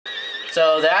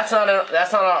So that's not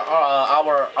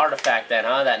our artifact then,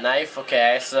 huh? That knife.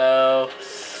 Okay, so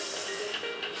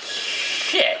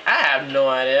shit. I have no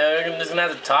idea. I'm just gonna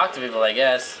have to talk to people, I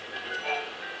guess.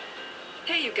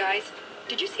 Hey, you guys.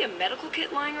 Did you see a medical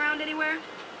kit lying around anywhere?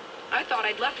 I thought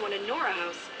I'd left one in Nora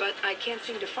House, but I can't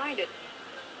seem to find it.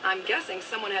 I'm guessing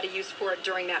someone had a use for it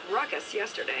during that ruckus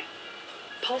yesterday.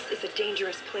 Pulse is a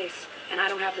dangerous place, and I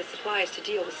don't have the supplies to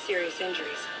deal with serious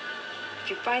injuries. If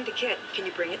you find the kit, can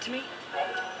you bring it to me?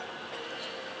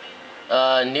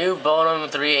 New Bodum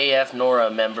 3AF Nora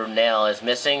member Nell is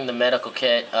missing the medical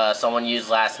kit someone used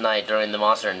last night during the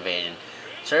monster invasion.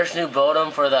 Search New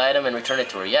Bodum for the item and return it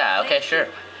to her. Yeah, okay, sure.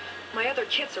 My other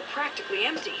kits are practically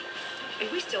empty,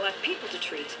 and we still have people to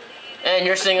treat. And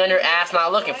you're sitting on your ass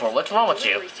not looking for it. What's wrong with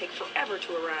you? Deliveries take forever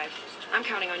to arrive. I'm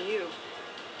counting on you.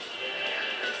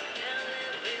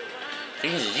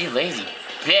 Jesus, you lazy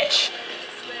bitch.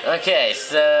 Okay,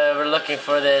 so we're looking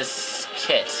for this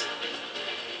kit.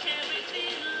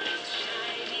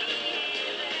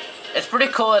 It's pretty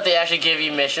cool that they actually give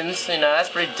you missions, you know, that's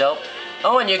pretty dope.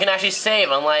 Oh, and you can actually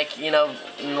save, unlike, you know,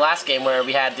 in the last game where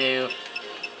we had to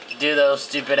do those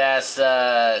stupid ass,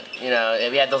 you know,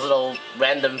 we had those little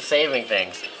random saving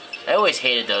things. I always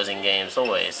hated those in games,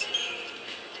 always.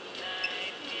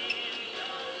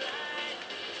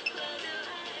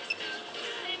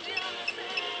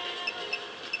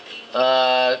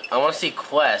 I want to see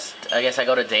quest. I guess I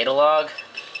go to data log.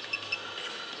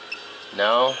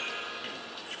 No.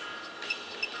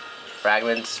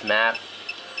 Fragments, map.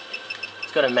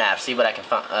 Let's go to map, see what I can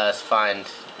find.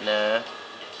 No.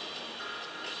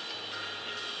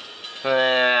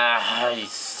 You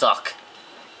suck.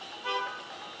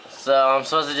 So I'm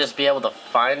supposed to just be able to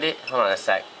find it? Hold on a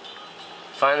sec.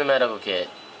 Find the medical kit.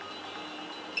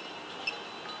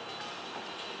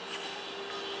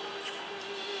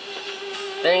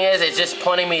 Thing is, it's just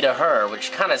pointing me to her,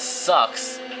 which kind of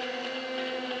sucks.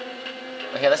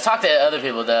 Okay, let's talk to other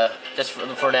people, though, just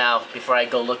for now, before I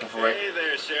go looking for it. Hey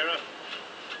there, Sarah.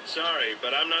 Sorry,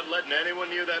 but I'm not letting anyone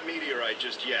near that meteorite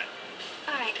just yet.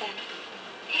 Alright then.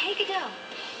 Hey, Godot.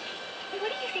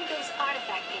 What do you think those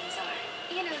artifact things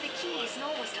are? You know, the keys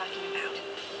Noel was talking about.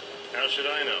 How should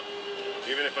I know?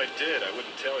 Even if I did, I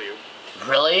wouldn't tell you.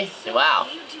 Really? So Wow.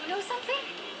 You do know something?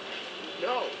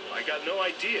 No, I got no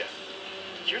idea.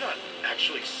 You're not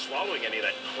actually swallowing any of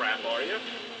that crap, are you?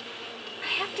 I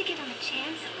have to give him a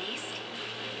chance at least.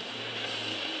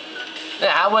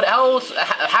 Yeah,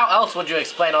 how else would you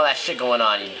explain all that shit going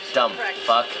on, you dumb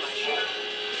fuck?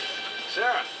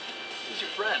 Sarah, who's your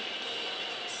friend?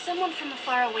 Someone from a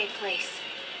faraway place.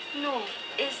 Noel,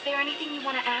 is there anything you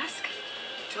want to ask?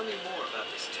 Tell me more about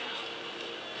this town.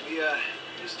 We,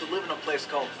 used to live in a place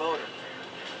called Bodum.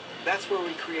 That's where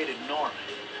we created Norman.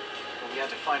 But we had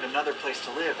to find another place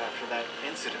to live after that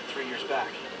incident 3 years back.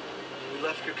 We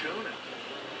left Cocoon and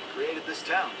created this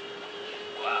town.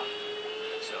 Wow.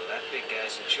 So that big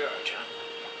guy's in charge, huh?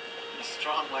 He's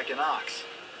strong like an ox.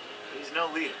 But he's no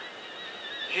leader.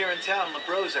 Here in town,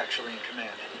 LeBro's actually in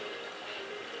command.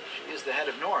 She is the head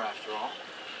of Nora, after all.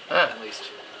 Huh. At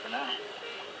least, for now.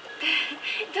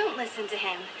 Don't listen to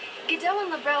him. Godot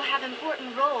and LeBro have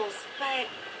important roles, but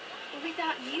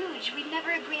without Huge, we'd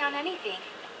never agree on anything.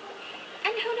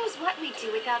 And who knows what we'd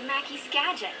do without Mackie's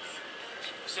gadgets.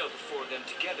 So the four of them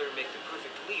together make the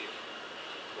perfect leader.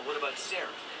 But what about Sarah?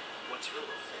 What's her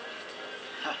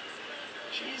role?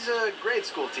 She's a grade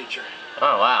school teacher.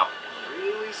 Oh, wow.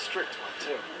 Really strict one,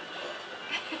 too.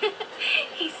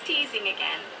 He's teasing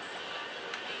again.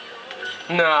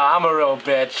 No, I'm a real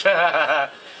bitch.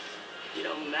 You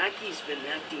know, Mackie's been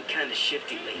acting kind of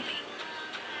shifty lately.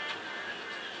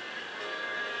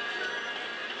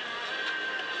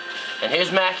 And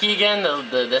here's Mackie again,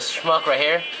 this schmuck right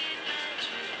here.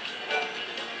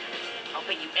 I'll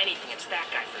bet you anything it's that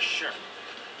guy for sure.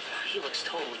 He looks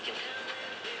totally guilty.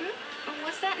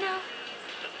 What's that now?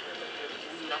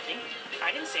 Nothing.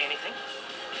 I didn't say anything.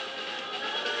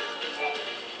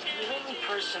 The only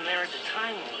person there at the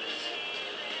time was...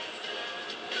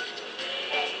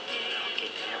 Okay,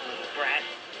 that little brat.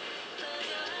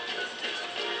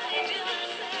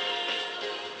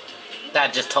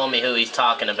 That just told me who he's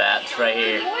talking about. It's right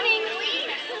here. Good morning.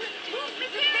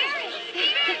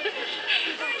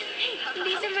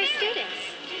 These are my students.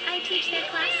 I teach their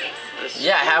classes.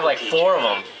 Yeah, I have like 4 of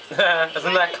them.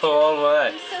 Isn't that cool?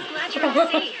 What? I'm so glad you're all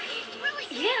safe.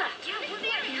 Yeah.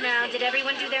 Now, did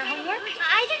everyone do their homework?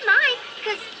 I did mine,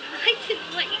 because I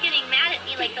didn't want you getting mad at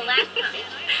me like the last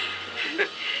time.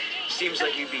 Seems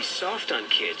like you'd be soft on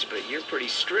kids, but you're pretty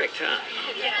strict, huh?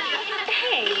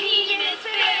 Hey, not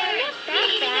that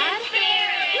bad.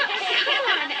 No, come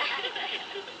on.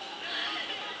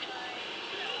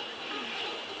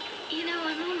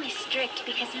 I'm only strict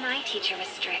because my teacher was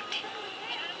strict.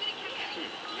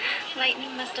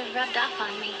 Lightning must have rubbed off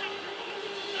on me.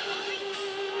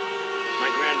 My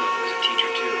grandmother was a teacher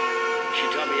too. She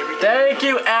taught me everything. Thank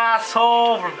you,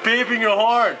 asshole, for beeping your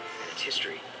horn. It's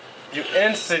history. You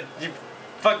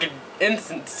fucking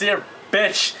insincere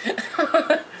bitch.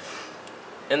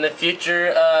 In the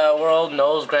future world,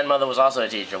 Noel's grandmother was also a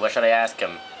teacher. What should I ask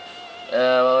him?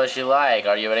 What was she like?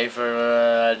 Are you ready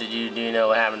for, do you know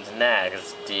what happens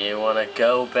next? Do you want to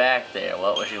go back there?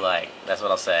 What was she like? That's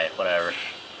what I'll say. Whatever.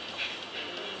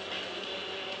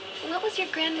 What was your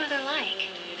grandmother like?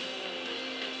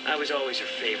 I was always her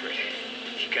favorite.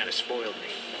 She kind of spoiled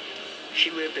me. She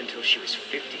lived until she was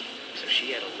 50, so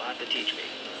she had a lot to teach me.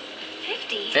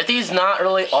 50? 50's not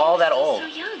really all that old. So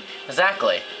young.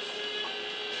 Exactly.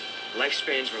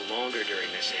 Lifespans were longer during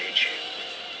this age.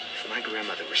 If my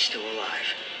grandmother were still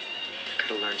alive, I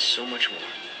could have learned so much more.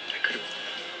 I could have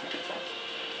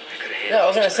handled Yeah, I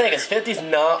was gonna this say, better. because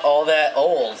 50's not all that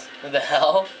old. What the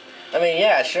hell? I mean,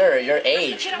 yeah, sure, you're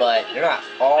aged, but you're not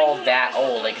all that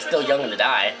old. Like, you're still young to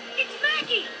die. It's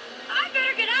Maggie! I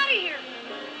better get out of here!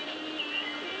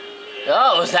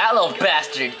 Oh, it's that little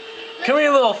bastard. Come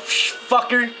here, little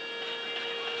fucker.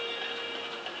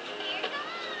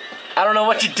 I don't know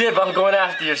what you did, but I'm going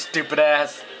after your stupid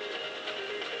ass.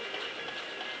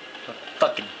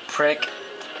 Fucking prick.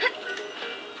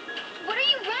 What are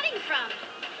you running from?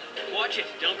 Watch it.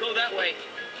 Don't go that way.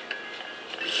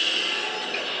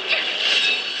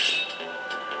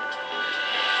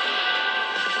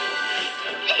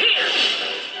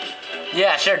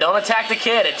 Yeah, sure, don't attack the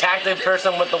kid. Attack the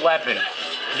person with the weapon.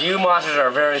 You monsters are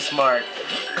very smart.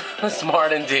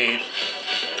 Smart indeed.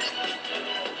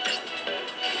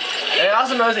 And I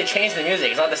also noticed they changed the music.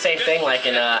 It's not the same thing like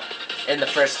in the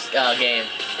first game.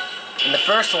 In the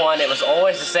first one, it was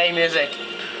always the same music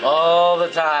all the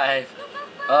time.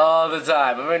 All the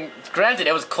time. I mean, granted,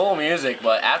 it was cool music,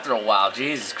 but after a while,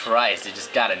 Jesus Christ, it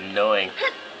just got annoying.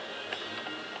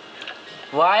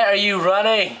 Why are you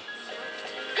running?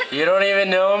 You don't even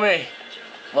know me.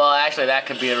 Well, actually, that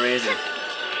could be a reason.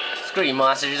 Screw you,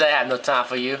 monsters. I have no time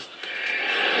for you.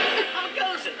 How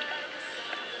goes it?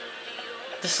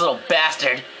 This little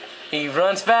bastard. He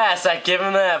runs fast. I give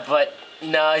him that, but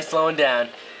no, he's slowing down.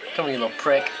 Come here, you little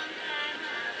prick.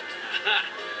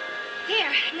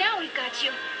 Here, now we've got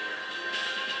you.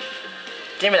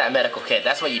 Give me that medical kit.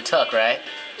 That's what you took, right?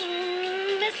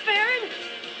 Miss Farron?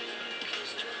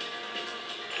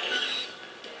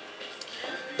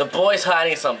 The boy's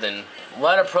hiding something.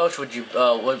 What approach would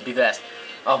be best?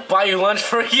 I'll buy you lunch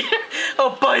for a year.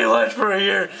 I'll buy you lunch for a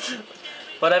year.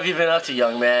 What have you been up to,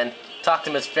 young man? Talk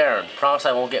to Miss Farron. Promise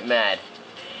I won't get mad.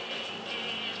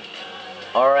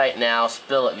 Alright now,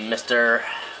 spill it, mister.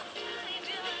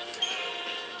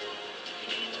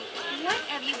 What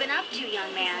have you been up to,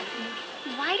 young man?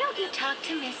 Why don't you talk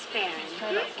to Miss Farron?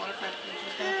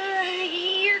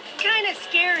 You're kind of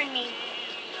scaring me.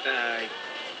 I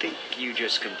think you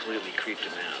just completely creeped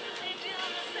him out.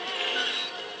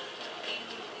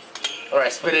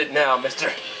 Alright, spit it now, mister.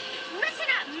 Listen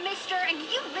up, mister, and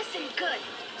you listen good.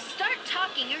 Start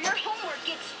talking or your homework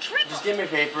gets tripled. Just give me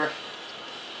paper.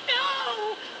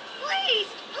 No! Please,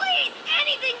 please,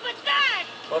 anything but that!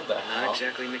 What the Not hell?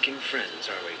 exactly making friends,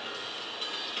 are we?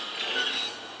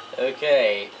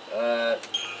 Okay,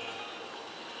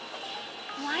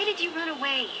 Why did you run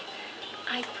away?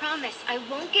 I promise I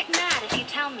won't get mad if you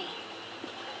tell me.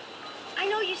 I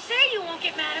know you say you won't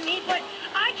get mad at me, but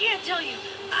I can't tell you.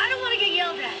 I don't want to get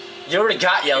yelled at. you already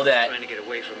got yelled at. Trying to get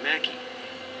away from Mackie.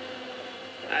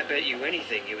 I bet you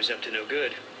anything he was up to no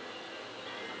good.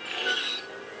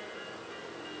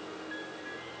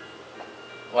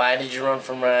 Why did you run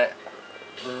from right?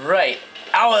 Right.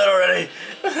 Out with it already.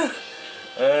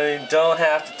 You don't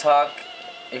have to talk.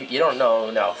 If you don't know,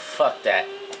 no. Fuck that.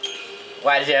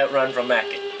 Why did you run from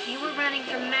Mackie? You were running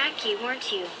from Mackie,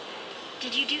 weren't you?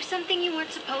 Did you do something you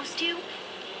weren't supposed to?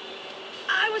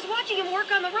 I was watching him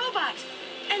work on the robots,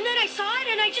 and then I saw it,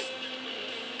 and I just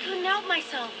couldn't help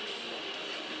myself.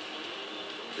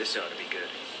 This ought to be good.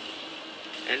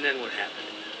 And then what happened?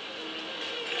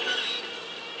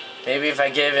 Maybe if I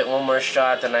gave it one more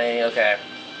shot, then okay.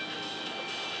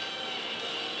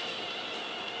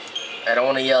 I don't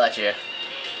want to yell at you.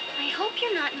 I hope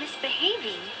you're not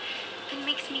misbehaving. It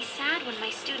makes me sad when my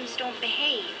students don't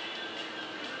behave.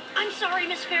 I'm sorry,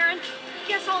 Miss Farron.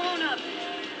 Guess I'll own up.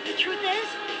 The truth is,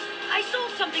 I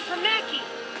sold something for Mackie.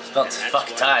 It's about And that's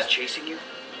fucking why I time. was chasing you?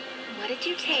 What did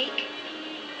you take?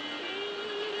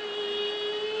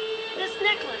 This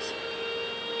necklace.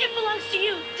 It belongs to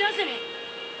you, doesn't it?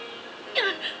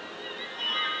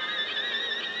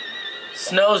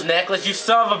 Snow's necklace, you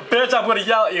son of a bitch, I'm gonna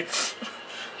yell at you.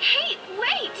 Hey,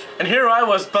 wait! And here I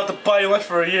was about to buy you lunch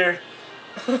for a year.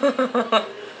 What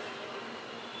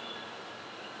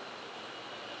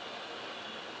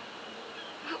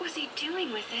was he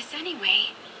doing with this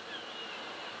anyway?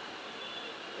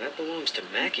 That belongs to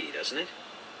Mackie, doesn't it?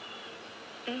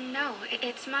 No,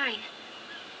 it's mine.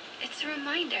 It's a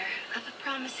reminder of a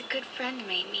promise a good friend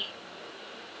made me.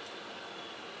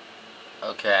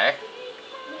 Okay.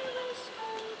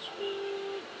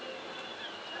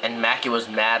 And Mackie was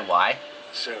mad, why?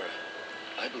 Sarah,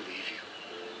 I believe you.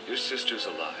 Your sister's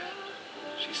alive.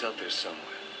 She's out there somewhere.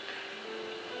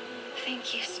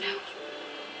 Thank you, Snow.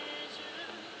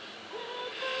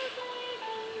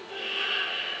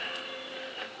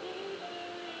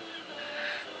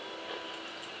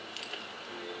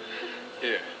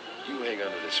 Here, you hang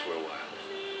on to this for a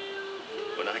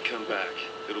while. When I come back,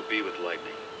 it'll be with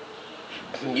lightning.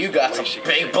 You got some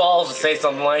big balls to say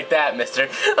something like that, mister.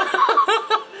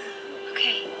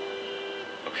 Okay.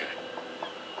 Okay.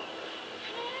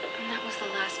 And that was the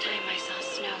last time I saw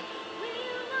Snow.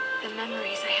 The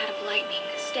memories I had of Lightning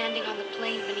standing on the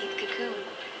plain beneath Cocoon.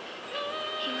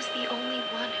 He was the only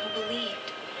one who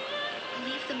believed.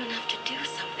 Believed them enough to do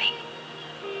something.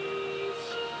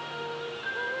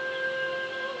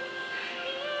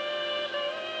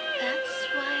 That's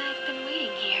why I've been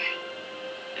waiting here.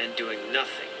 And doing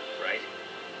nothing, right?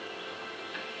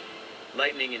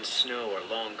 Lightning and Snow are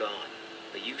long gone,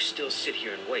 but you still sit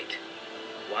here and wait.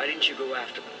 Why didn't you go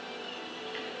after them?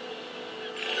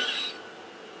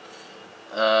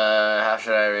 How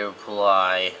should I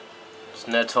reply?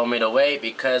 Snow told me to wait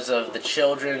because of the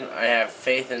children. I have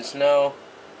faith in Snow.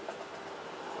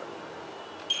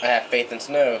 I have faith in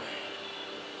Snow.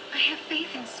 I have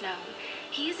faith in Snow.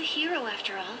 He is a hero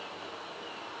after all.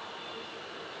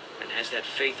 And has that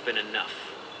faith been enough?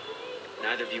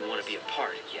 Neither of you want to be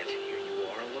apart, yet here you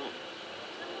are alone.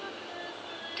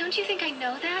 Don't you think I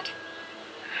know that?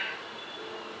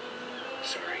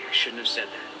 Sorry, I shouldn't have said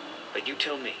that. But you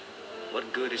tell me,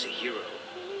 what good is a hero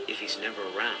if he's never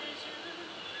around?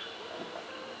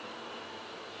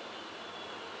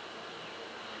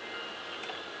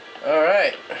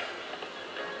 Alright.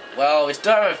 Well, we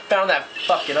still haven't found that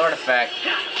fucking artifact.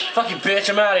 Fucking bitch,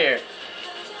 I'm out of here.